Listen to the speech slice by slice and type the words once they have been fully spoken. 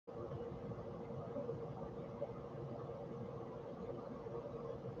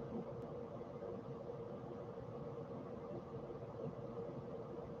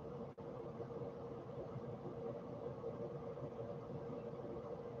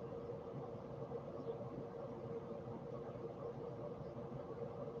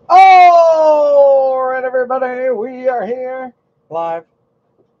everybody, we are here live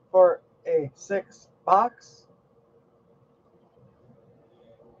for a 6-box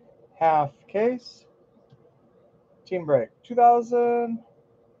half case team break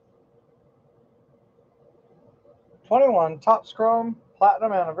 2021 Topps Chrome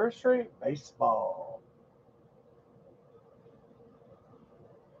Platinum Anniversary Baseball.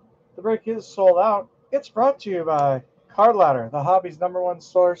 The break is sold out. It's brought to you by Card Ladder, the hobby's #1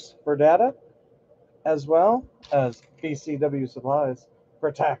 source for data, as well as BCW Supplies.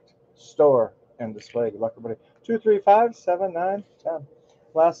 Protect, store, and display. Good luck, everybody. 2, 3, 5, 7, 9, 10.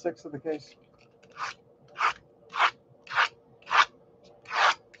 Last 6 of the case.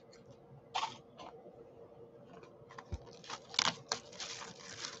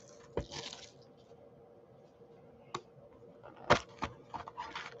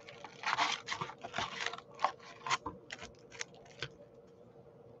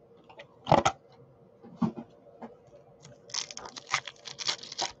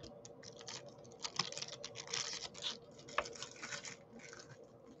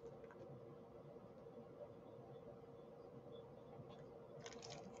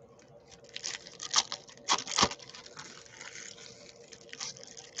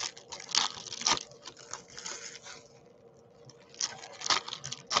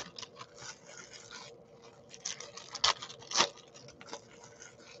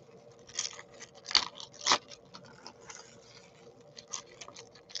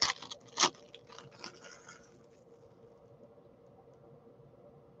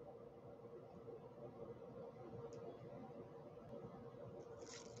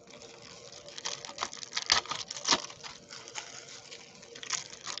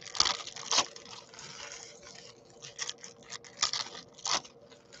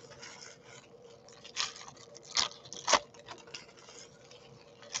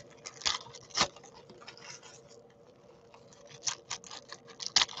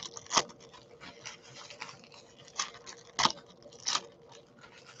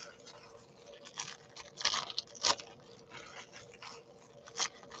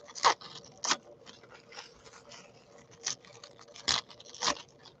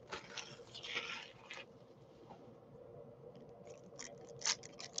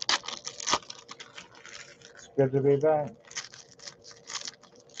 It's good to be back.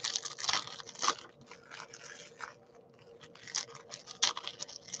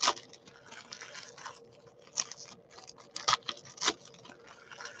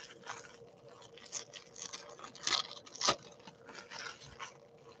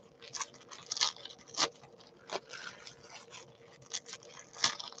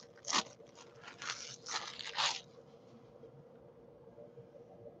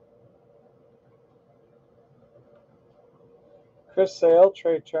 Chris Sale,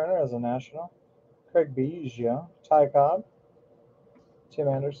 Trey Turner as a National, Craig Biggio, Ty Cobb, Tim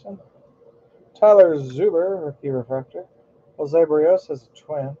Anderson, Tyler Zuber, rookie refractor, Jose Barrios as a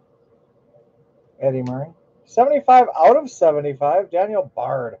Twin, Eddie Murray, 75 out of 75, Daniel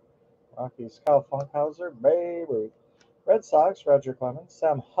Bard, Rockies, Kyle Funkhauser, Babe Ruth, Red Sox, Roger Clemens,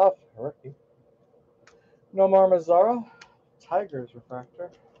 Sam Huff, rookie, Nomar Mazara, Tigers refractor,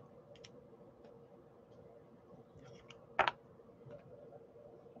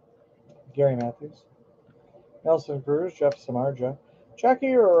 Gary Matthews, Nelson Cruz, Jeff Samardzija,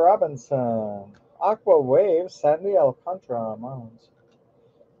 Jackie Robinson, Aqua Wave, Sandy Alcantara, Marlins,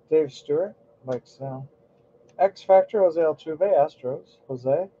 Dave Stewart, Mike Snell, X Factor, Jose Altuve, Astros,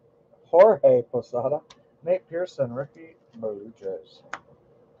 Jorge Posada, Nate Pearson, rookie, Blue Jays.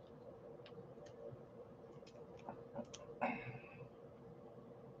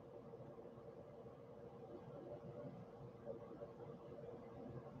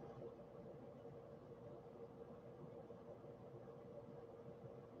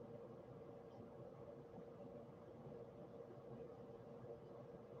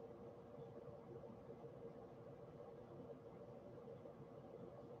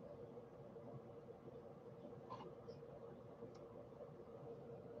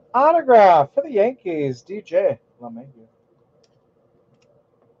 Autograph for the Yankees, DJ LeMahieu.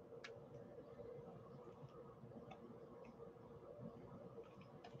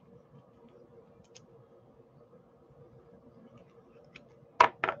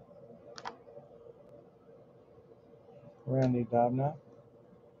 Randy Dobnak,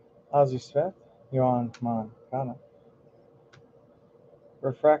 Ozzie Smith, Yohan Moncada.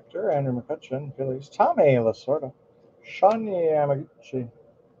 Refractor, Andrew McCutchen, Phillies, Tommy Lasorda, Sean Yamaguchi,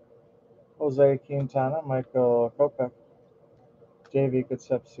 Jose Quintana, Michael Kopech, Davey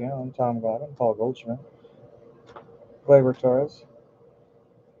Concepcion, Tom Glavine, Paul Goldschmidt, Gleyber Torres,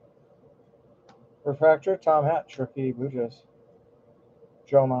 Refractor, Tom Hatch, rookie, Blue Jays.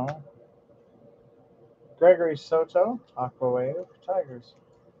 Joe Mauer. Gregory Soto, Aqua Wave, Tigers.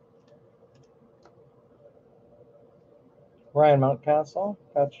 Ryan Mountcastle,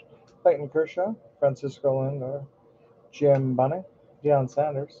 catch. Clayton Kershaw, Francisco Lindor, Jim Bunning, Deion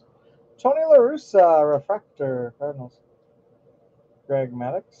Sanders. Tony La Russa, Refractor, Cardinals. Greg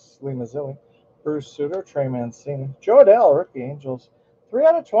Maddux, Lee Mazzilli, Bruce Sutter, Trey Mancini. Joe Adell, rookie, Angels. 3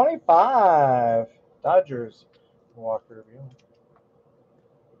 out of 25. Dodgers, Walker Buehler.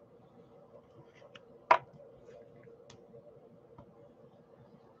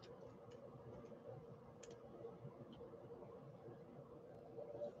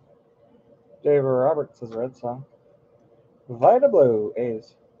 David Roberts is Red Sox. Vita Blue,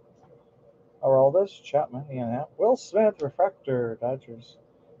 A's. Aroldis, Chapman, Ian Happ. Will Smith, Refractor, Dodgers.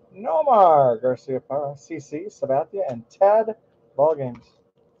 Nomar Garcia-Parra, CC, Sabathia, and Ted Ballgames.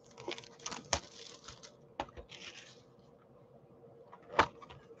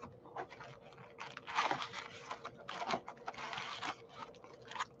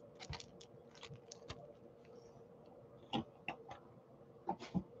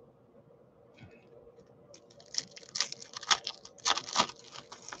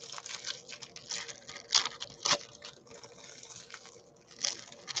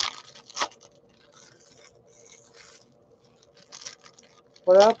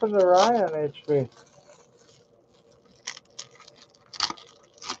 What happened to Ryan, HB?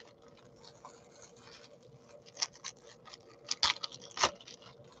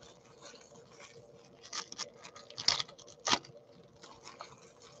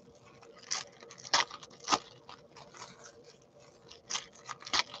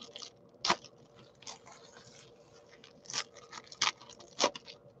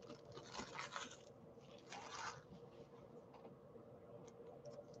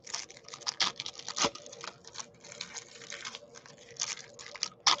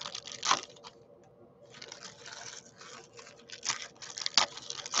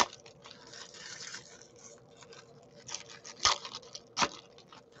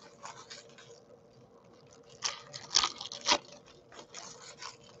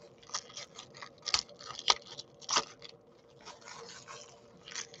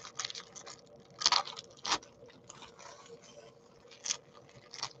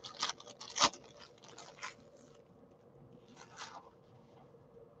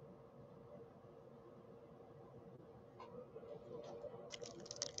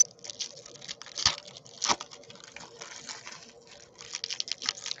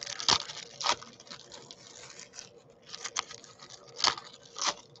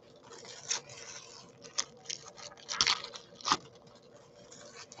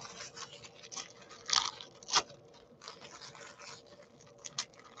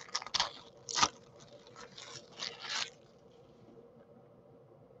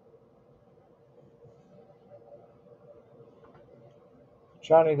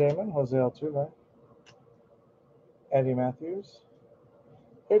 Johnny Damon, Jose Altuve, Eddie Matthews,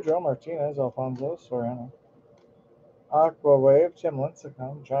 Pedro Martinez, Alfonso Soriano, Aqua Wave, Tim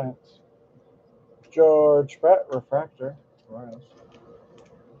Lincecum, Giants, George Brett, Refractor, Royals,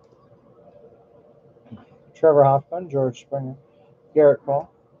 Trevor Hoffman, George Springer, Garrett Cole,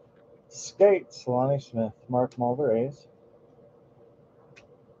 Skates, Lonnie Smith, Mark Mulder, A's,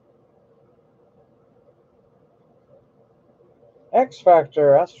 X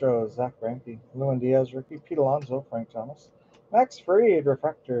Factor, Astros, Zach Greinke, Lewin Diaz, rookie, Pete Alonso, Frank Thomas, Max Fried,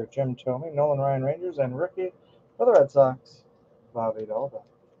 Refractor, Jim Thome, Nolan Ryan, Rangers, and rookie for the Red Sox, Bobby Dalda.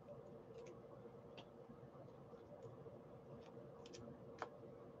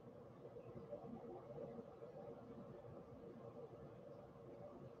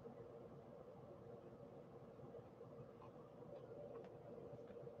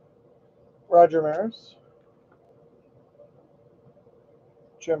 Roger Maris,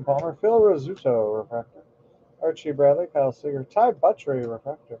 Jim Palmer, Phil Rizzuto, Refractor, Archie Bradley, Kyle Seager, Ty Buttrey,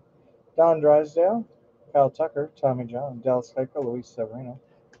 Refractor, Don Drysdale, Kyle Tucker, Tommy John, Dallas Keuchel, Luis Severino,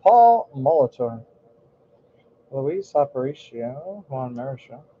 Paul Molitor, Luis Aparicio, Juan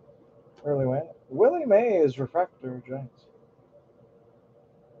Marichal, early win, Willie Mays, Refractor, Giants,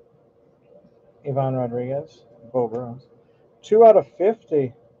 Ivan Rodriguez, Bo Burrows, 2 out of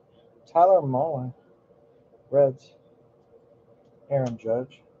 50, Tyler Mullen, Reds, Aaron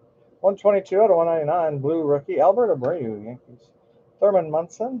Judge, 122 out of 199, blue rookie, Albert Abreu, Yankees, Thurman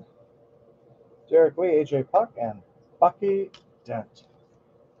Munson, Derek Lee, AJ Puck, and Bucky Dent.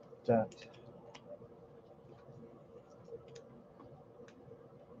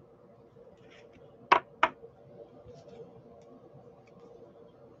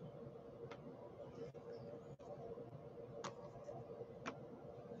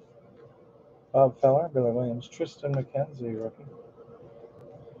 Bob Feller, Billy Williams, Tristan McKenzie, rookie.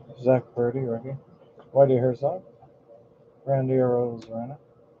 Zach Birdie, rookie. Whitey Herzog, Randy Arozarena,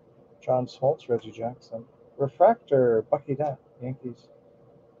 John Smoltz, Reggie Jackson. Refractor, Bucky Dent, Yankees.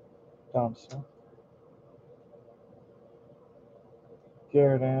 Dom Smith.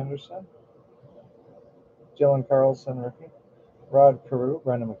 Garrett Anderson, Dylan Carlson, rookie. Rod Carew,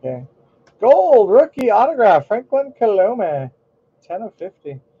 Brendan McKay. Gold rookie autograph, Franklin Colome, 10 of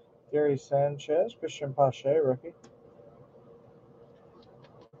 50. Gary Sanchez, Christian Pache, rookie.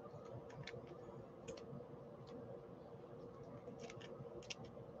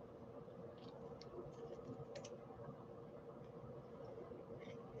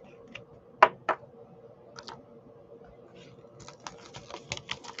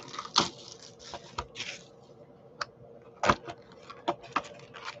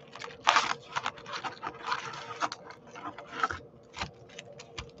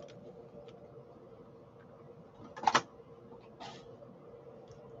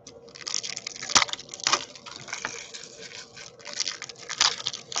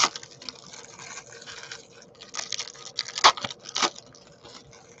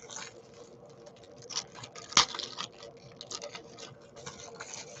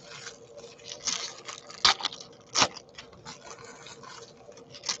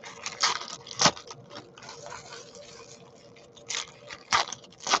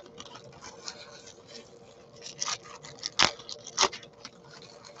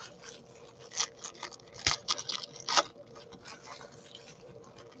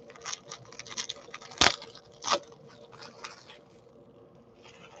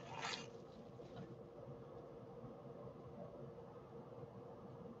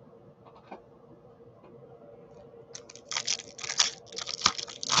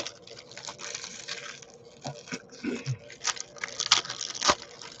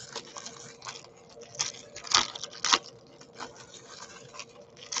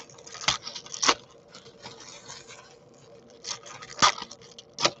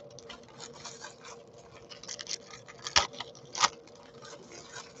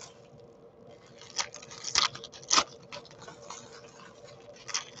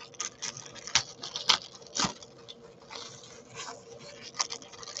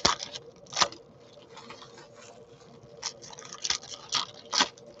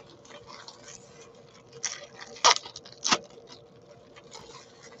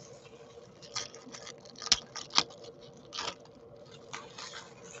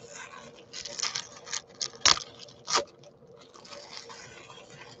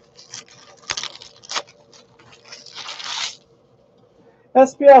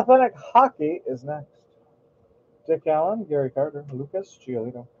 SP Athletic Hockey is next. Dick Allen, Gary Carter, Lucas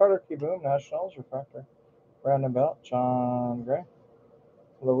Giolito, Carter Kieboom, Nationals, Refractor. Brandon Belt, John Gray,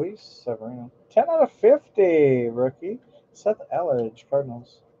 Luis Severino. 10 out of 50, rookie. Seth Elledge,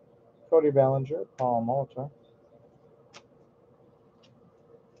 Cardinals. Cody Bellinger, Paul Molitor.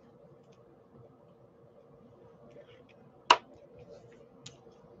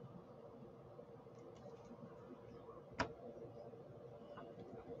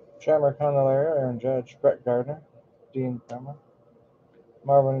 Shamrock Candelario, Aaron Judge, Brett Gardner, Dean Kremer.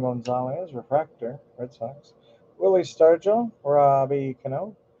 Marvin Gonzalez, Refractor, Red Sox. Willie Stargell, Robbie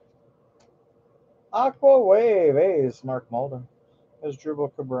Cano. Aqua Wave, A's, Mark Mulder.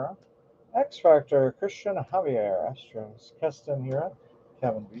 Asdrubal Cabrera. X Factor, Christian Javier, Astros. Keston Hira,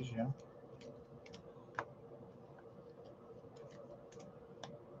 Kevin Biggio.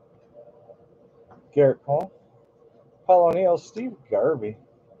 Garrett Cole. Paul O'Neill, Steve Garvey.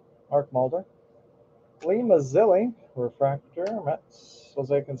 Mark Mulder. Lee Mazzilli, Refractor, Mets.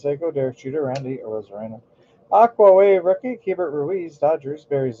 Jose Canseco, Derek Jeter, Randy Arozarena. Aqua Wave rookie, Keibert Ruiz, Dodgers,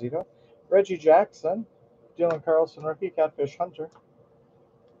 Barry Zito. Reggie Jackson, Dylan Carlson rookie, Catfish Hunter.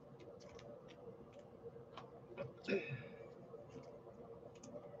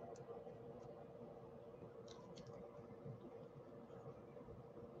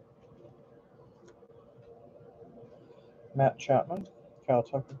 Matt Chapman, Kyle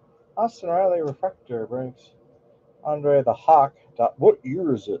Tucker. Austin Riley, Refractor, Braves. Andre the Hawk. What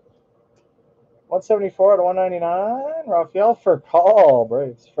year is it? 174 to 199. Rafael Furcal,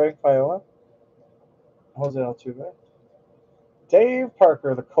 Braves. Frank Viola. Jose Altuve. Dave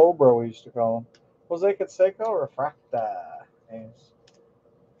Parker, the Cobra, we used to call him. Jose Canseco, Refracta. A's.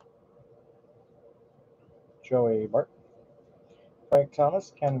 Joey Barton. Frank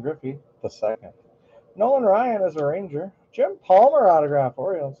Thomas, Ken Griffey, the second. Nolan Ryan as a Ranger. Jim Palmer autograph,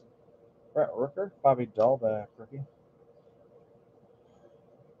 Orioles. Brent Rooker, Bobby Dahlbeck, rookie.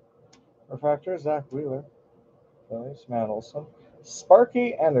 Refractor, Zach Wheeler, Phillies. Matt Olson.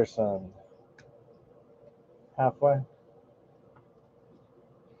 Sparky Anderson. halfway.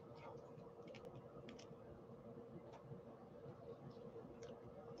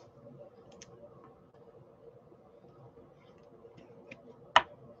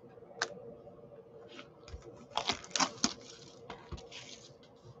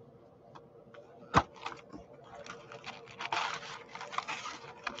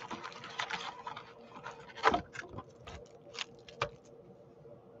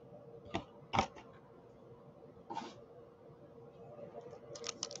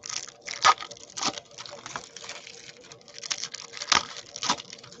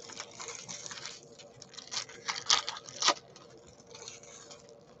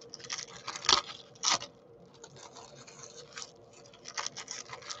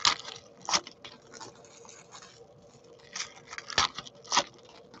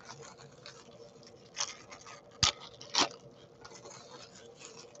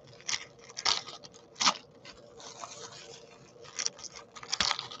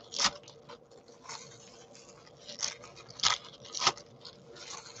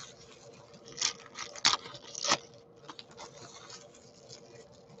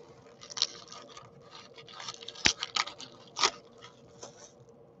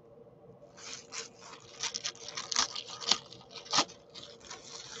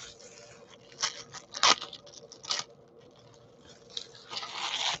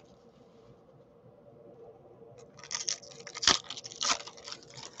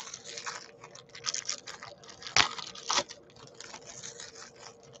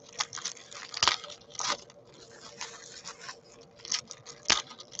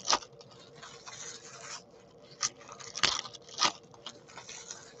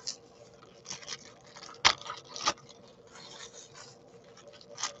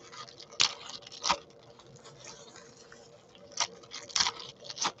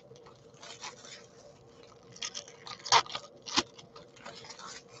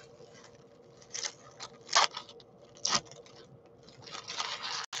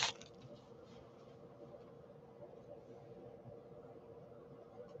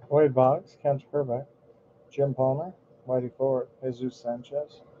 Wade Boggs, Kent Herbeck, Jim Palmer, Whitey Ford, Jesus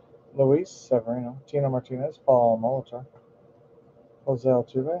Sanchez, Luis Severino, Tino Martinez, Paul Molitor, Jose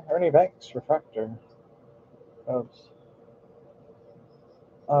Altuve, Ernie Banks, Refractor, Cubs,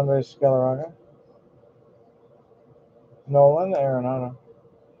 Andres Galarraga, Nolan Arenado,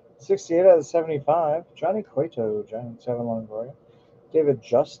 68 out of 75, Johnny Cueto, Giants, Evan Longoria, David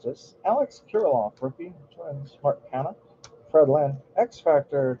Justice, Alex Kirilloff, rookie, Twins, Mark Canna, Fred Lynn, X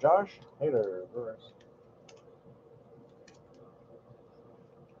Factor, Josh Hader, Brewers.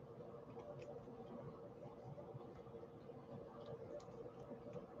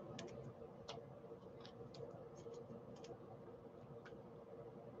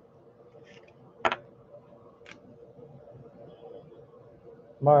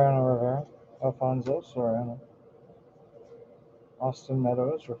 Mariano Rivera, Alfonso Soriano, Austin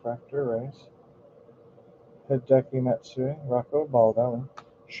Meadows, Refractor, Rays, Hideki Matsui, Rocco Baldelli,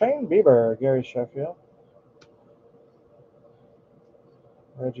 Shane Bieber, Gary Sheffield,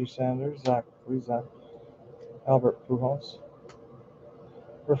 Reggie Sanders, Zach Weezak, Albert Pujols,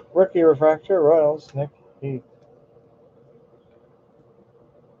 Rookie Refractor, Royals, Nick Heath,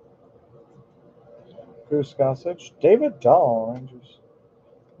 Goose Gossage, David Dahl, Rangers,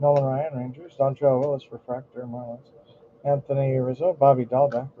 Nolan Ryan, Rangers, Dontrell Willis, Refractor, Marlins, Anthony Rizzo, Bobby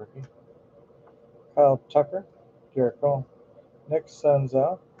Dahlbeck, rookie, Kyle Tucker, Garrett Cole, Nick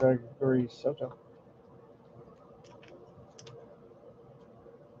Senzel, Gregory Soto,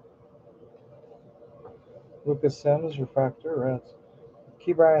 Lucas Sims, Refractor, Reds,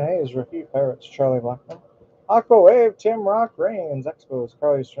 Key Brian Hayes, rookie, Pirates, Charlie Blackmon, Aqua Wave, Tim Rock Reigns, Expos,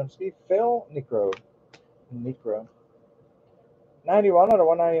 Carly Yastrzemski, Phil Necro, 91 out of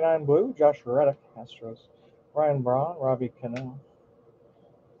 199 blue, Josh Reddick, Astros, Ryan Braun, Robbie Cano,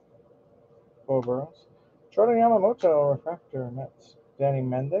 Bo Burrows, Jordan Yamamoto, Refractor, Mets, Danny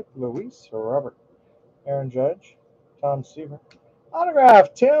Mendick, Luis Robert, Aaron Judge, Tom Seaver,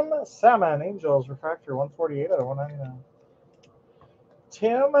 Autograph, Tim Salmon, Angels, Refractor, 148 out of 199.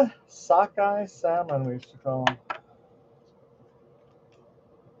 Tim Sockeye Salmon, we used to call him.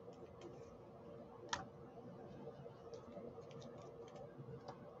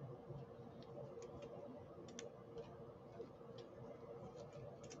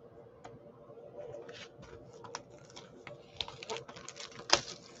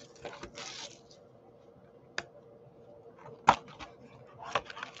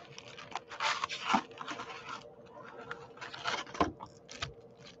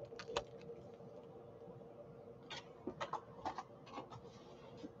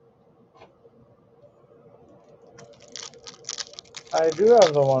 I do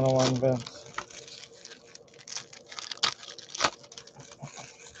have the 101 Vince.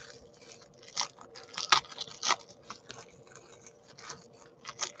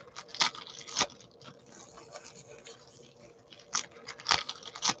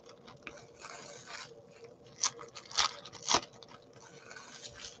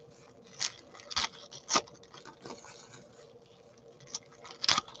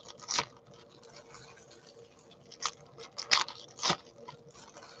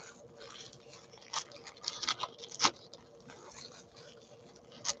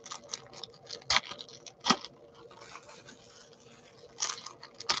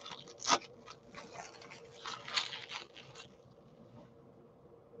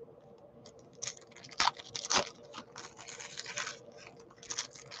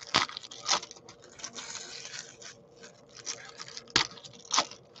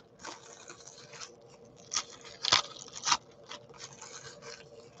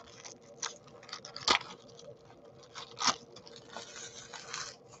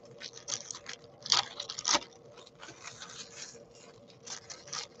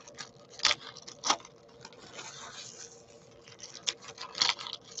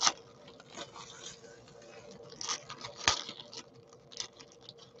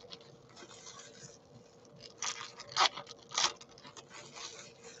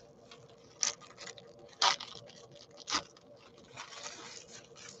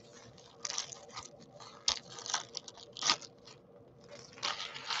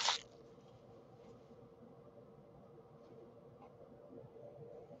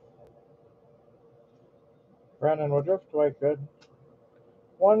 Brandon Woodruff, Dwight Good.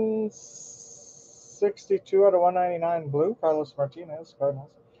 162 out of 199 blue, Carlos Martinez, Cardinals.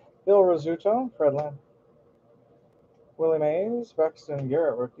 Bill Rizzuto, Fred Lamb. Willie Mays, Braxton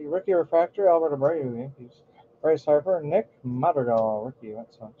Garrett, rookie. Rookie refractor, Albert Abreu, Yankees. Bryce Harper, Nick Madrigal, rookie, Red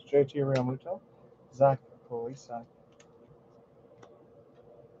Sox. JT Realmuto, Zach Polisa.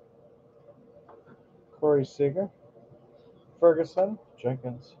 Corey Seager, Ferguson,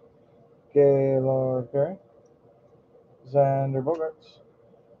 Jenkins. Gaylord Perry, Xander Bogaerts.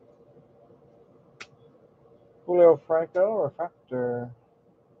 Julio Franco, refractor,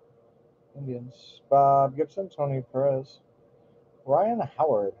 Indians. Bob Gibson, Tony Perez. Ryan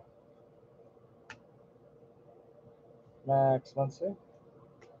Howard. Max Muncy.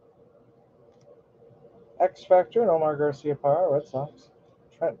 X Factor, Omar Garcia Parra, Red Sox.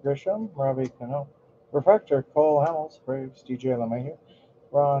 Trent Grisham, Robbie Cano. Refractor, Cole Hamels, Braves. DJ LeMahieu.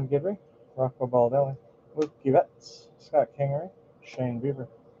 Ron Guidry, Rocco Baldelli. Luke Betts, Scott Kingery, Shane Bieber.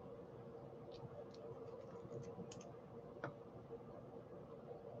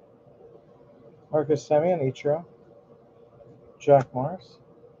 Marcus Semien, Ichiro. Jack Morris.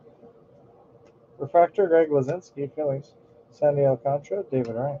 Refractor, Greg Lazinski, Phillies. Sandy Alcantara,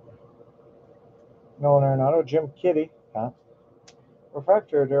 David Wright. Nolan Arenado, Jim Kitty, Pat.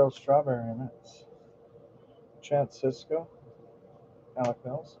 Refractor, Darryl Strawberry, Mets. Chance Cisco, Alec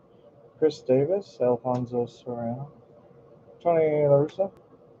Mills. Chris Davis, Alfonso Soriano. Tony La Russa,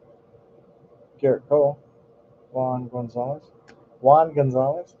 Garrett Cole. Juan Gonzalez.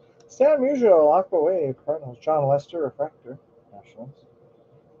 Stan Musial, Aqua Wave, Cardinals. John Lester, Refractor, Nationals.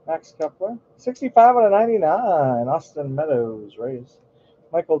 Max Kepler, 65 out of 99, Austin Meadows, Rays.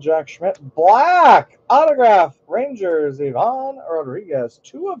 Michael Jack Schmidt, black autograph, Rangers, Ivan Rodriguez,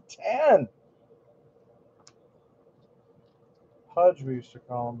 2 of 10. Pudge, we used to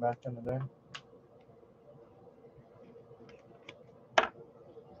call him back in the day.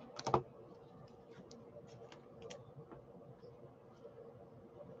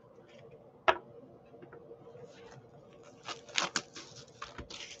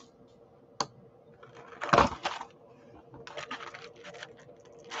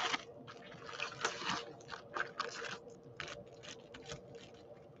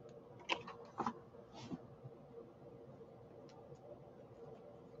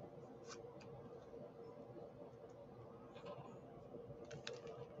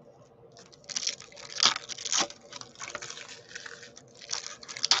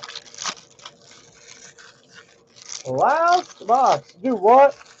 Last box. Do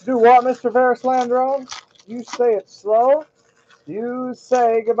what? Do what, Mr. Ferris Landrone? You say it slow. You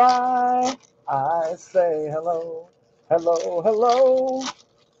say goodbye. I say hello. Hello, hello.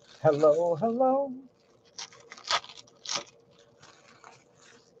 Hello, hello.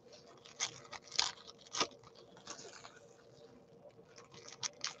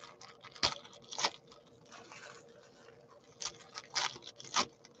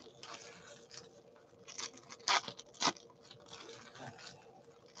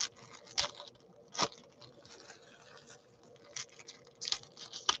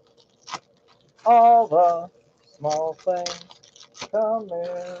 All the small things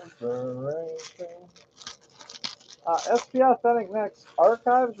commiseration. SP Authentic next.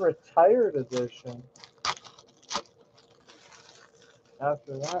 Archives Retired Edition.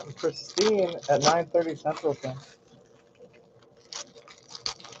 After that, and Pristine at 9:30 Central Time.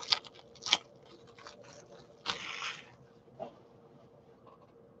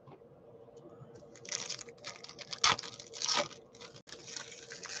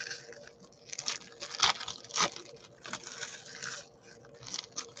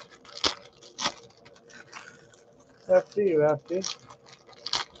 FD, you FD.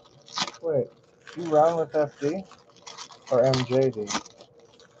 Wait, you run with FD or MJD?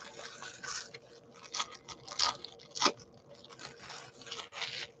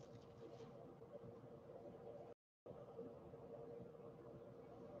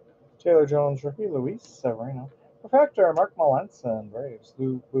 Taylor Jones, rookie. Luis Severino. Refractor, Mark Melanson, Braves.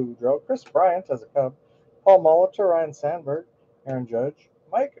 Lou Boudreau. Chris Bryant as a Cub. Paul Molitor, Ryan Sandberg. Aaron Judge.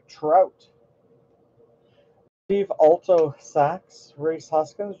 Mike Trout. Steve Alto, Sachs. Rhys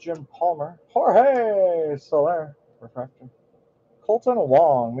Hoskins. Jim Palmer. Jorge Soler, refractor. Colton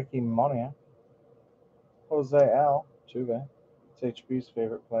Wong. Mickey Monia. Jose Altuve. It's HB's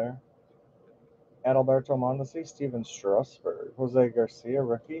favorite player. Adalberto Mondesi. Steven Strasburg. Jose Garcia,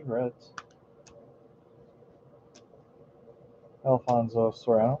 rookie. Reds. Alfonso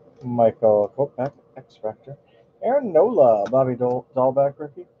Soriano, Michael Kopech, X Factor, Aaron Nola, Bobby Dahlbeck,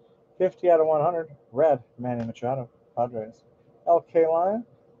 rookie, 50 out of 100, Red, Manny Machado, Padres, LK Line,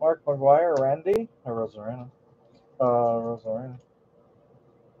 Mark McGuire, Randy, Rosarena, Rosarena.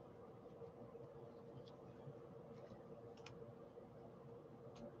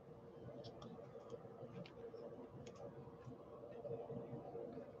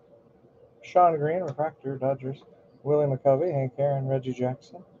 Sean Green, Refractor, Dodgers, Willie McCovey, Hank Aaron, Reggie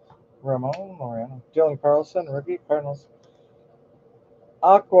Jackson, Ramon Moreno, Dylan Carlson, rookie, Cardinals,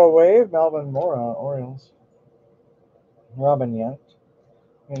 Aqua Wave, Melvin Mora, Orioles, Robin Yent,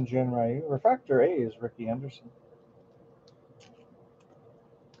 and Jin Ryu, Refractor A's, Ricky Henderson.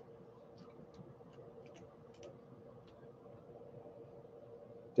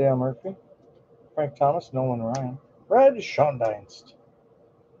 Dale Murphy, Frank Thomas, Nolan Ryan, Red Schondienst,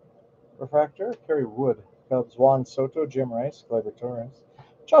 Refractor, Kerry Wood, Cubs, Juan Soto, Jim Rice, Gleyber Torres,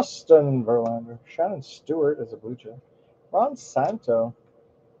 Justin Verlander, Shannon Stewart as a Blue Jay, Ron Santo,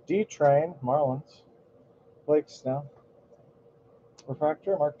 D-Train, Marlins, Blake Snell,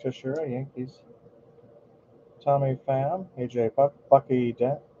 Refractor, Mark Teixeira, Yankees, Tommy Pham, AJ Puck, Bucky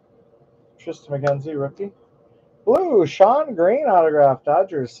Dent, Tristan McKenzie, rookie, Blue, Sean Green autograph,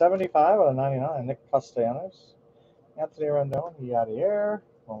 Dodgers, 75 out of 99, Nick Castellanos, Anthony Rendon, Yadier,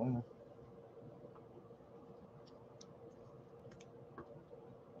 Molina.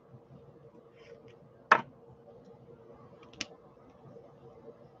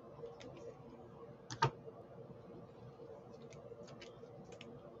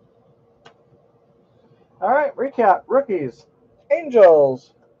 All right, recap. Rookies.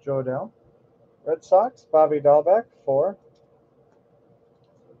 Angels, Joe Dell. Red Sox, Bobby Dahlbeck, 4.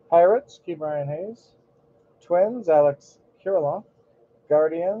 Pirates, Ke'Bryan Hayes. Twins, Alex Kirilloff.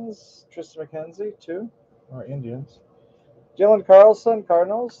 Guardians, Tristan McKenzie, 2. Or Indians. Dylan Carlson,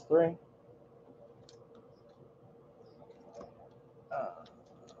 Cardinals, 3.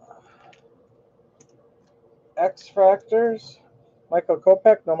 X-Fractors, Michael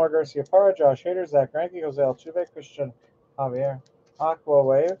Kopech, Nomar Garciaparra, Josh Hader, Zach Greinke, Jose Altuve, Christian Javier. Aqua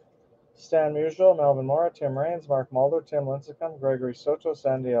Wave, Stan Musial, Melvin Mora, Tim Raines, Mark Mulder, Tim Lincecum, Gregory Soto,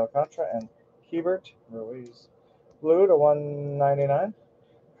 Sandy Alcantara, and Hebert Ruiz. Blue to 199.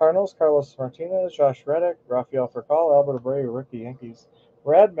 Cardinals, Carlos Martinez, Josh Reddick, Rafael Furcal, Albert Abreu, rookie Yankees.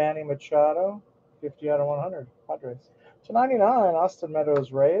 Red, Manny Machado, 50 out of 100, Padres. To 99, Austin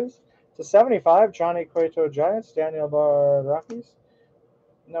Meadows, Rays. To 75, Johnny Cueto, Giants, Daniel Bard, Rockies.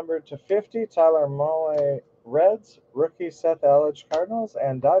 Numbered to 50, Tyler Mahle, Reds, rookie Seth Elledge, Cardinals,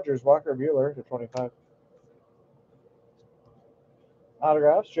 and Dodgers, Walker Buehler to 25.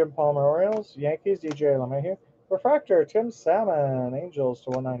 Autographs, Jim Palmer, Orioles, Yankees, DJ LeMahieu. Refractor, Tim Salmon, Angels to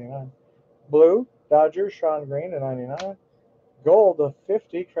 199. Blue, Dodgers, Sean Green to 99. Gold to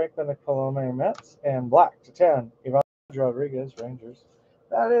 50, Franklin Colome, Mets. And black to 10, Ivan Rodriguez, Rangers.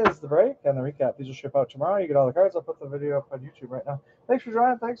 That is the break and the recap. These will ship out tomorrow. You get all the cards. I'll put the video up on YouTube right now. Thanks for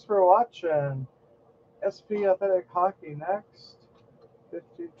joining. Thanks for watching. SP Authentic Hockey next.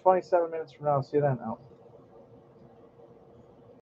 27 minutes from now. See you then. Out.